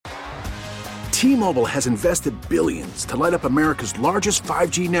T-Mobile has invested billions to light up America's largest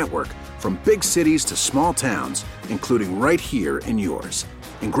 5G network, from big cities to small towns, including right here in yours.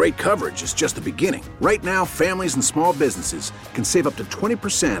 And great coverage is just the beginning. Right now, families and small businesses can save up to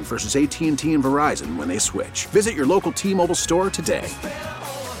 20% versus AT&T and Verizon when they switch. Visit your local T-Mobile store today.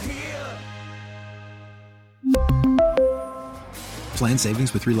 Plan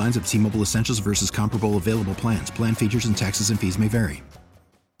savings with 3 lines of T-Mobile Essentials versus comparable available plans. Plan features and taxes and fees may vary.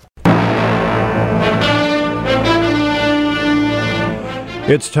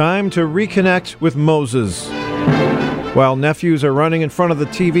 It's time to reconnect with Moses. While nephews are running in front of the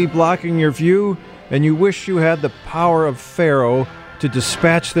TV blocking your view, and you wish you had the power of Pharaoh to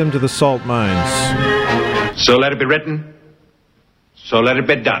dispatch them to the salt mines. So let it be written. So let it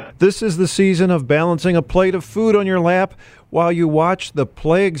be done. This is the season of balancing a plate of food on your lap while you watch the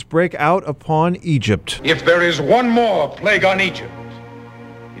plagues break out upon Egypt. If there is one more plague on Egypt,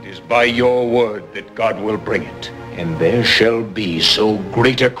 it is by your word that God will bring it. And there shall be so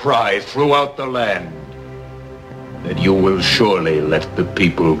great a cry throughout the land that you will surely let the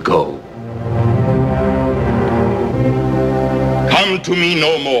people go. Come to me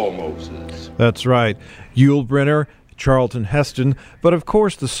no more, Moses. That's right. Yul Brynner, Charlton Heston, but of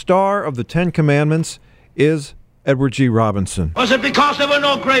course the star of the 10 Commandments is Edward G. Robinson. Was it because there were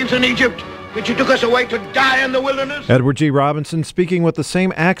no graves in Egypt that you took us away to die in the wilderness? Edward G. Robinson speaking with the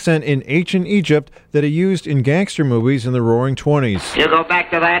same accent in ancient Egypt that he used in gangster movies in the Roaring '20s. You go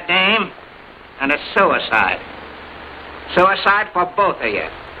back to that name, and it's suicide. Suicide for both of you.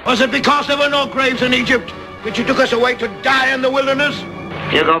 Was it because there were no graves in Egypt that you took us away to die in the wilderness?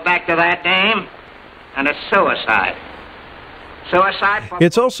 You go back to that name, and it's suicide. Suicide for...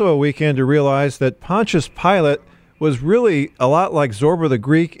 It's also a weekend to realize that Pontius Pilate was really a lot like Zorba the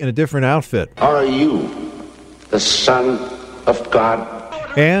Greek in a different outfit. Are you the Son of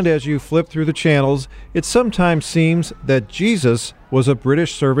God? And as you flip through the channels, it sometimes seems that Jesus was a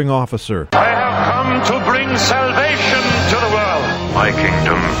British serving officer. I have come to bring salvation to the world. My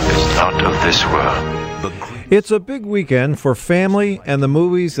kingdom is not of this world. It's a big weekend for family and the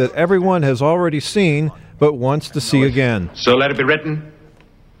movies that everyone has already seen but wants to see again. So let it be written.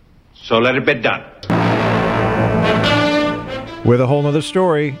 So let it be done. With a whole nother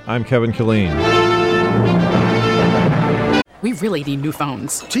story, I'm Kevin Killeen. We really need new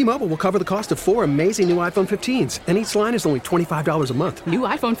phones. T-Mobile will cover the cost of 4 amazing new iPhone 15s, and each line is only $25 a month. New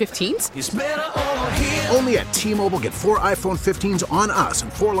iPhone 15s? It's better over here. Only at T-Mobile, get 4 iPhone 15s on us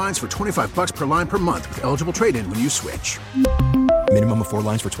and 4 lines for $25 per line per month with eligible trade-in when you switch. Minimum of 4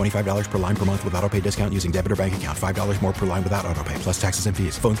 lines for $25 per line per month with autopay discount using debit or bank account. $5 more per line without autopay, plus taxes and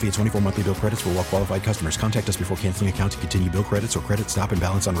fees. Phone fee at 24 monthly bill credits for well-qualified customers. Contact us before canceling account to continue bill credits or credit stop and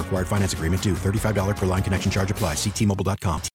balance on required finance agreement due. $35 per line connection charge applies. See T-Mobile.com.